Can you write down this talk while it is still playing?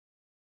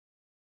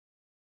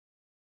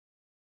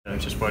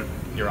Just what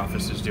your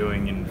office is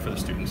doing and for the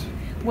students.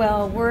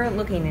 Well, we're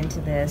looking into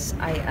this.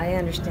 I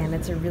understand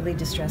it's a really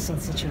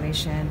distressing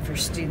situation for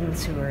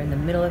students who are in the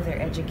middle of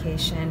their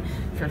education,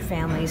 for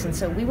families, and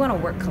so we want to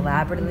work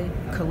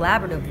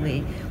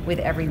collaboratively with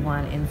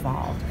everyone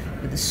involved,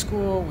 with the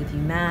school, with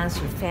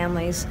UMass, with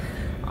families.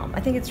 I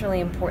think it's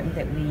really important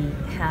that we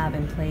have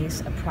in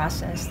place a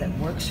process that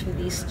works for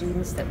these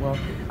students, that will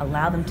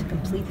allow them to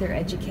complete their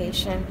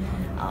education.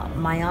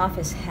 My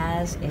office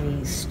has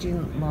a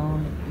student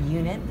loan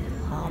unit,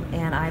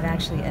 and I've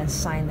actually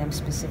assigned them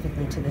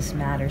specifically to this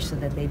matter so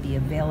that they be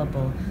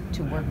available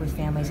to work with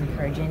families.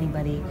 Encourage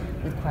anybody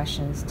with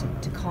questions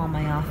to call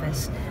my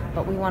office.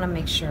 But we want to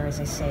make sure, as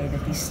I say,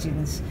 that these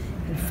students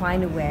can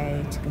find a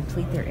way to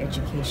complete their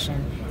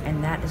education,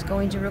 and that is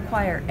going to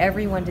require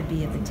everyone to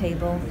be at the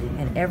table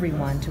and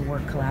everyone to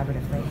work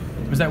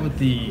collaboratively. Was that with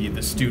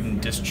the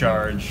student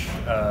discharge?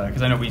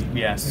 Because I know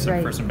we asked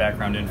for some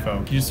background info.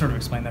 Can you just sort of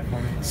explain that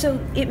for me? So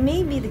it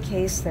may be the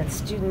case that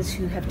students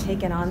who have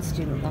taken on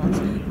student loans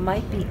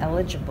might be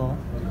eligible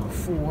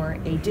for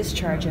a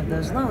discharge of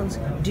those loans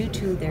due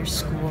to their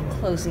school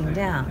closing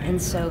down.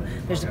 And so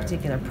there's a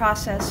particular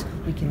process.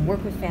 We can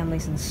work with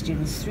families and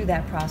students through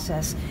that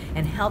process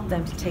and help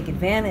them to take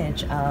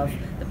advantage of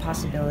the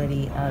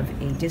possibility of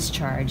a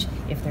discharge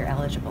if they're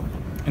eligible.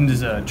 And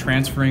does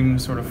transferring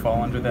sort of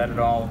fall under that at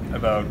all?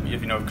 About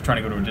if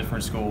trying to go to a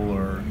different school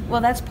or? Well,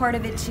 that's part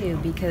of it too,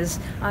 because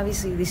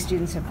obviously these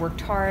students have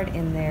worked hard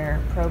in their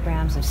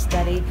programs of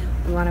study.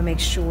 We want to make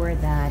sure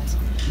that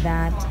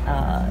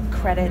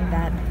credit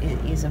that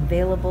is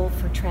available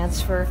for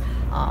transfer.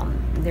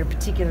 There are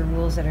particular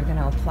rules that are going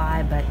to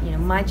apply, but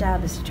my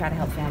job is to try to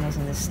help families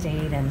in this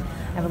state, and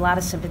I have a lot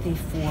of sympathy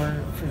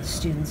for the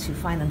students who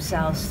find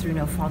themselves through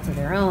no fault of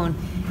their own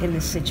in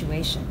this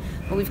situation.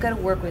 But we've got to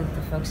work with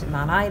the folks at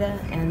Mount Ida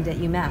and at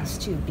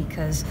UMass too,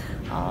 because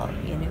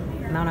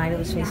Mount Ida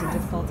was facing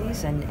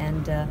difficulties,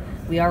 and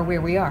we are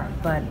where we are.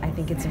 But I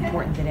think it's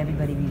important that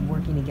everybody be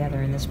working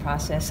together in this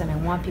process, and I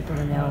want people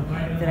to know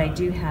that I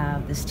do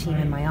have this team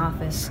in my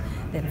office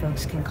that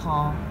folks can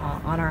call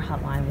on our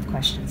hotline with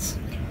questions.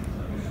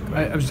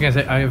 I was just going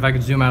to say, if I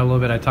could zoom out a little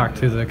bit, I talked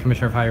to the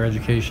Commissioner of Higher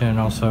Education and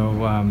also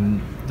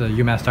the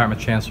UMass Dartmouth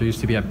Chancellor, used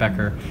to be at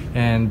Becker,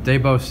 and they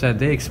both said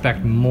they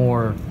expect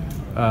more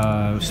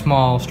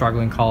small,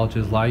 struggling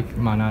colleges like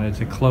Mount Ida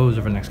to close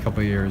over the next couple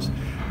of years.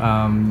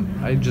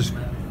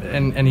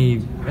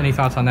 Any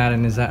thoughts on that?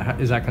 And is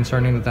that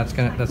concerning that's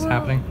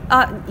happening?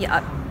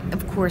 Yeah,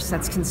 of course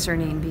that's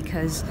concerning,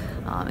 because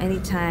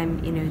anytime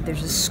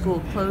there's a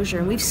school closure,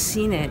 and we've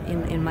seen it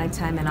in my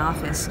time in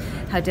office,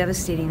 how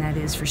devastating that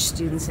is for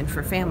students and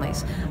for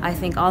families. I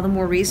think all the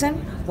more reason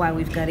why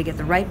we've got to get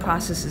the right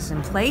processes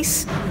in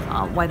place,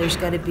 why there's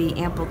got to be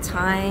ample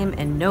time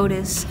and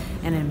notice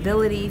and an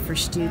ability for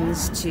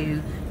students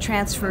to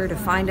transfer, to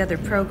find other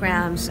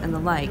programs and the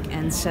like.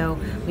 And so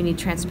we need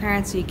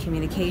transparency,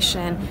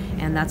 communication,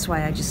 and that's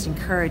why I just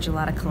encourage a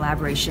lot of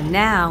collaboration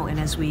now and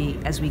as we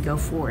go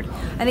forward.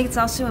 I think it's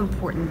also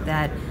important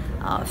that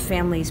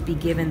families be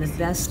given the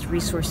best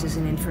resources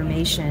and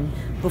information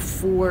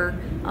before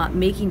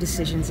making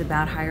decisions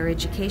about higher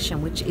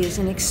education, which is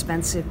an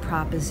expensive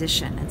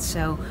proposition. And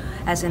so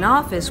as an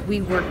office,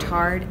 we worked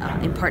hard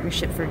in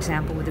partnership, for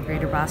example, with the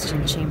Greater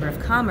Boston Chamber of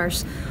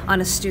Commerce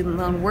on a student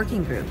loan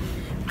working group,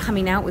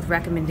 coming out with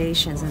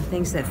recommendations and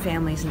things that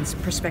families and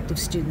prospective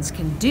students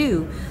can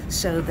do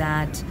so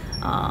that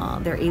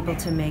they're able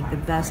to make the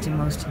best and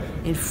most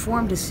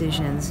informed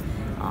decisions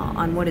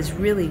on what is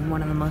really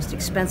one of the most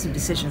expensive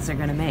decisions they're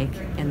going to make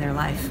in their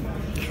life.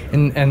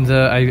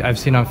 I've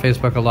seen on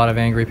Facebook a lot of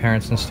angry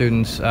parents and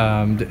students.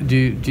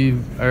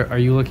 Are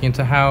you looking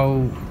into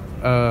how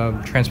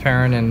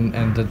transparent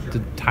and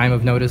the time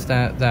of notice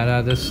that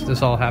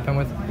this all happened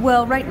with?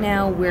 Well, right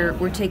now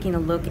we're taking a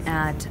look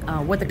at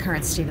what the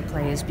current state of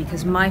play is,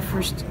 because my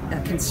first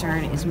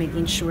concern is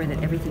making sure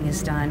that everything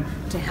is done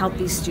to help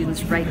these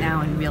students right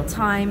now in real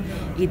time,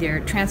 either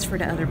transfer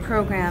to other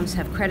programs,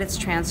 have credits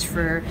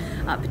transfer,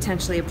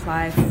 potentially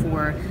apply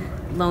for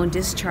loan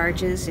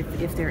discharges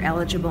if they're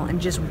eligible, and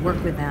just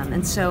work with them.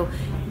 And so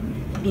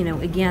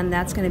again,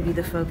 that's going to be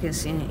the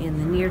focus in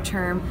the near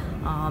term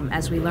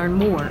as we learn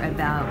more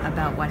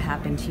about what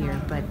happened here.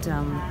 But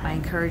I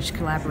encourage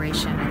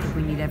collaboration. I think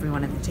we need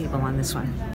everyone at the table on this one.